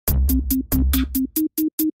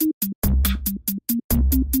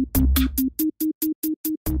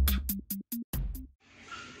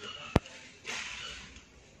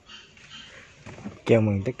Chào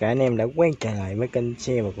mừng tất cả anh em đã quay trở lại với kênh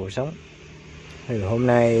xe và cuộc sống. Thì hôm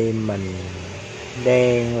nay mình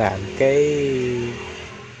đang làm cái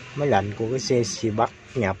máy lạnh của cái xe CHIA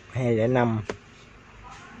nhập 205.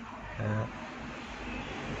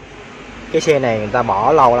 Cái xe này người ta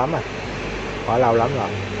bỏ lâu lắm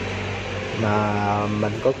rồi, mà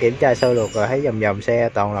mình có kiểm tra sơ lược rồi, thấy vòng xe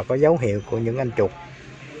toàn là có dấu hiệu của những anh chuột.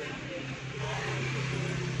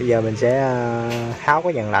 Bây giờ mình sẽ tháo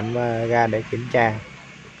cái dàn lạnh ra để kiểm tra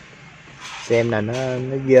xem là nó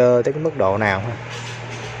dơ tới cái mức độ nào ha,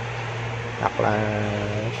 hoặc là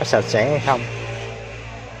có sạch sẽ hay không.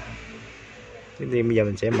 Trước tiên bây giờ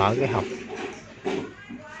mình sẽ mở cái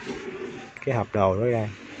hộp đồ đó ra,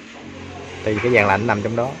 tại vì cái dàn lạnh nằm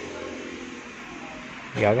trong đó.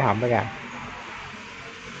 Gỡ cái hộp đó ra.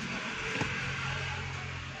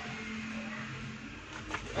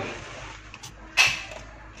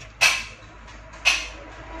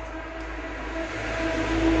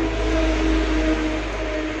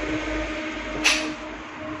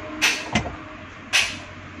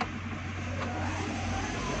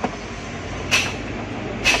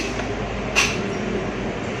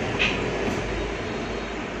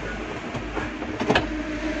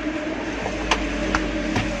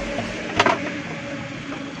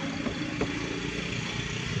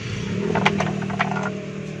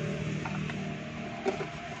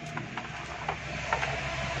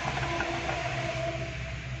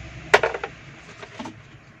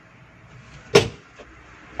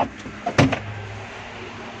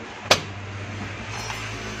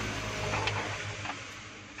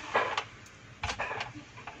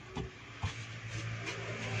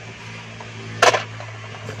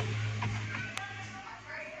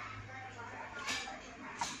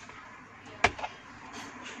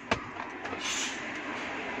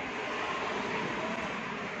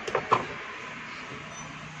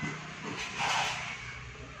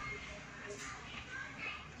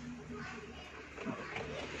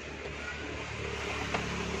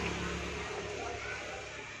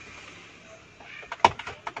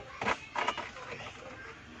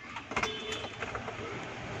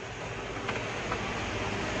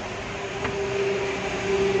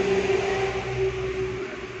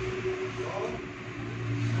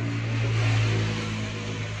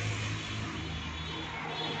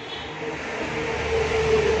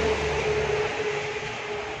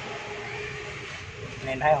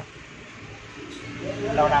 Em thấy không,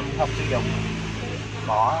 lâu năm không sử dụng,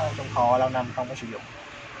 bỏ trong kho lâu năm không có sử dụng.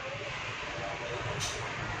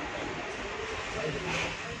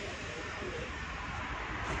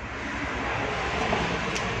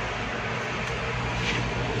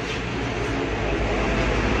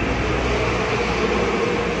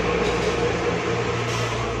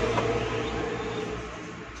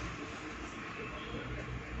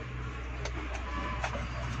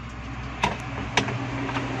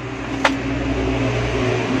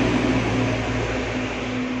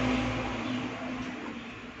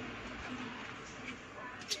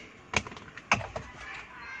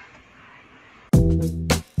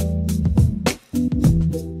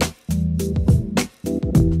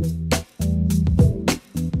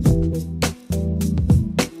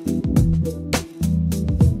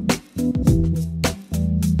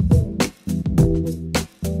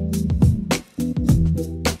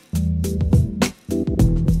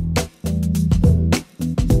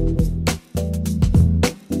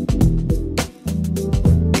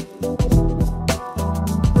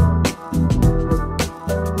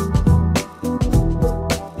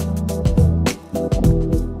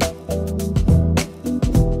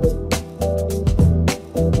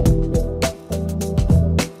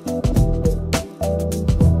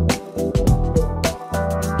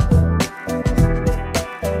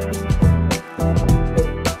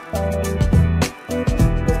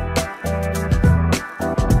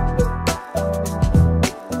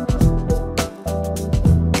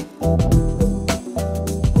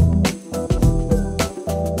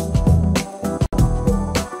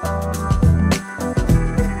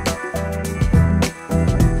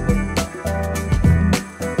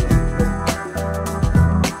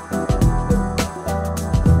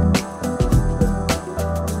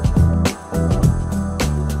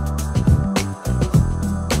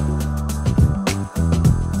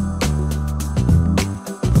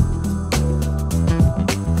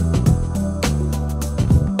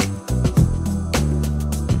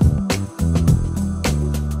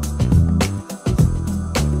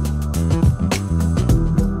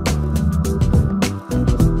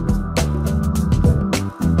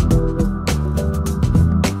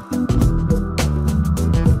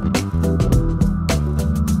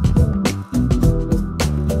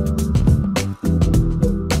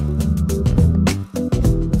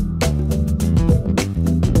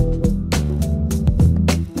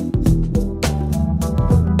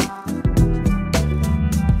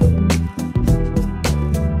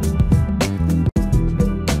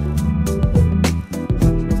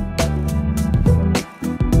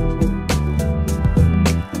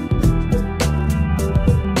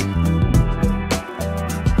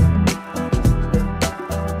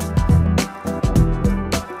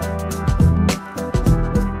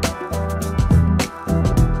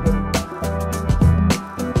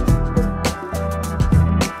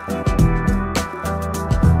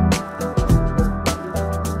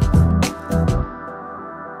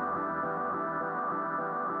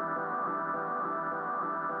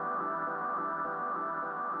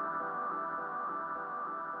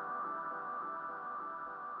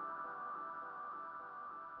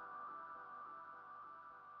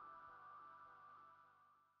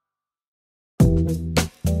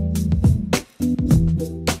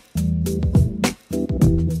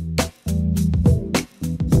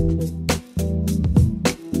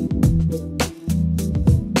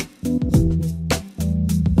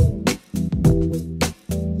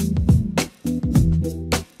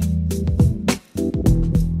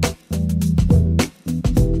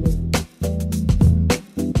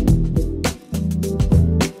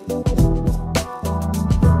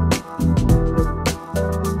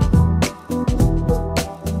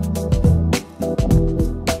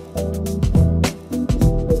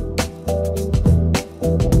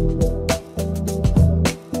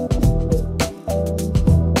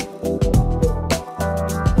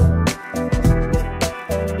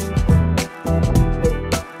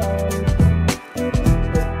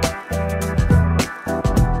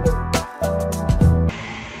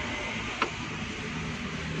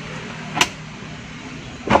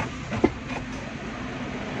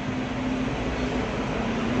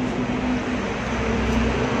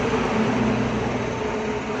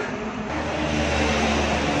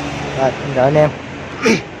 Rồi anh em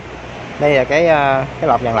đây là cái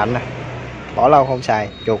lọc dàn lạnh nè, bỏ lâu không xài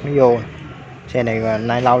chuột nó vô. Xe này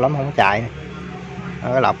nay lâu lắm không có chạy.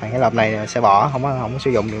 Cái lọc này sẽ bỏ, không có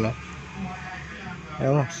sử dụng được nữa,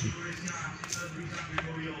 đúng không?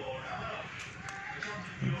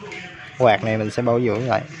 Quạt này mình sẽ bảo dưỡng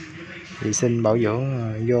lại, vệ sinh bảo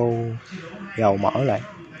dưỡng vô dầu mỡ lại.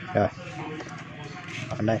 Rồi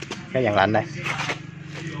ở đây cái dàn lạnh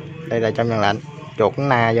đây là trong dàn lạnh, chuột nó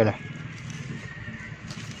na vô nè.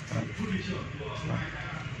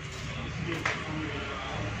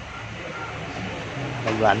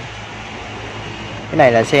 Đông lạnh. Cái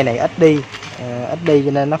này là xe này ít đi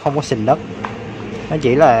cho nên nó không có sình đất, nó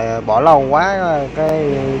chỉ là bỏ lâu quá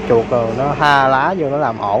cái chuột rồi nó ha lá vô nó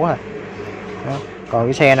làm ổ à. Đó. Còn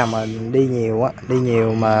cái xe nào mà đi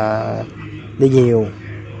nhiều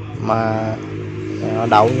mà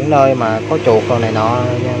đậu những nơi mà có chuột rồi này nọ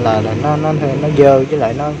là nó dơ, với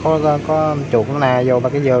lại nó có chuột nó na vô ba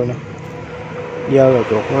cái dơ nữa, dơ rồi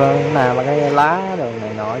chuột nó na ba cái lá rồi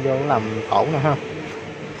này nọ vô nó làm tổn nữa ha.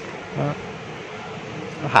 Đó.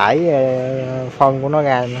 Nó thải phân của nó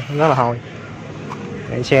ra rất là hôi.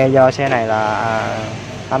 Do xe này là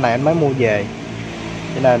anh này anh mới mua về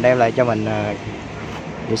cho nên đem lại cho mình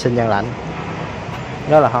vệ sinh dàn lạnh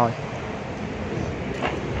rất là hôi.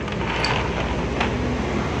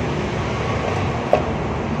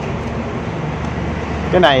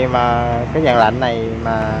 Cái này mà cái dàn lạnh này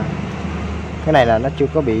mà cái này là nó chưa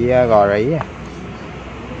có bị gò rỉ.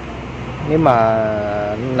 Nếu mà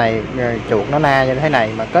này chuột nó na như thế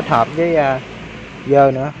này mà kết hợp với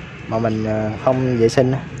dơ nữa mà mình không vệ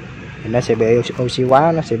sinh thì nó sẽ bị oxy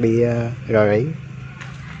hóa, nó sẽ bị rò rỉ.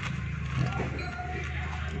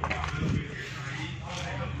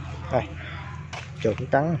 Đây, chuột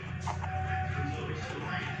trắng.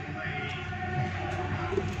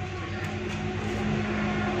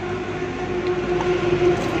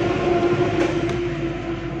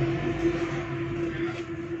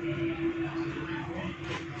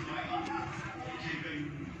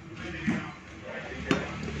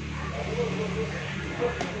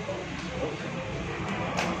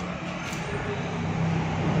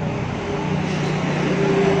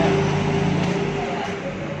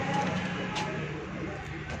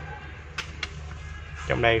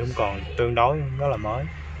 Trong đây cũng còn tương đối rất là mới,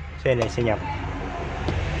 xe này xe nhập.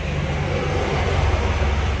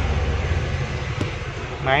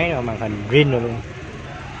 Máy rồi màn hình green rồi luôn.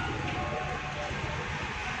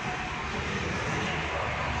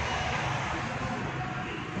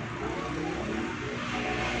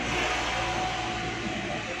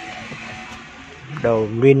 Đồ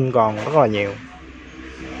green còn rất là nhiều.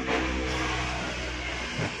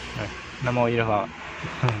 Nam mô Di Phật.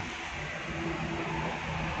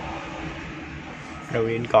 Đồ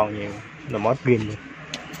green còn nhiều, đồ mod green.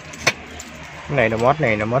 Cái này đồ mod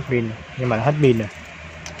green nhưng mà hết pin rồi.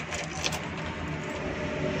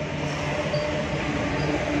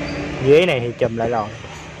 Ghế này thì chùm lại rồi,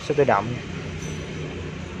 sẽ tự động.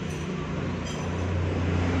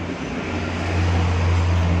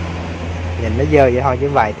 Nhìn nó dơ vậy thôi chứ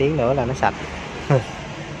vài tiếng nữa là nó sạch.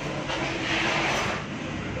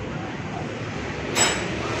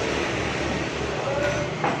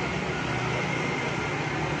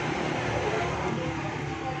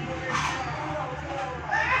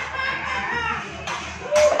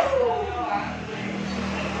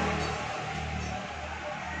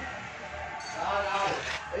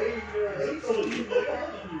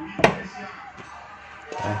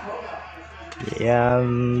 Vậy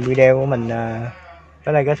video của mình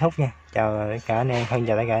tới đây kết thúc nha. Chào tất cả anh em,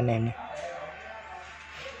 chào tất cả anh em nha.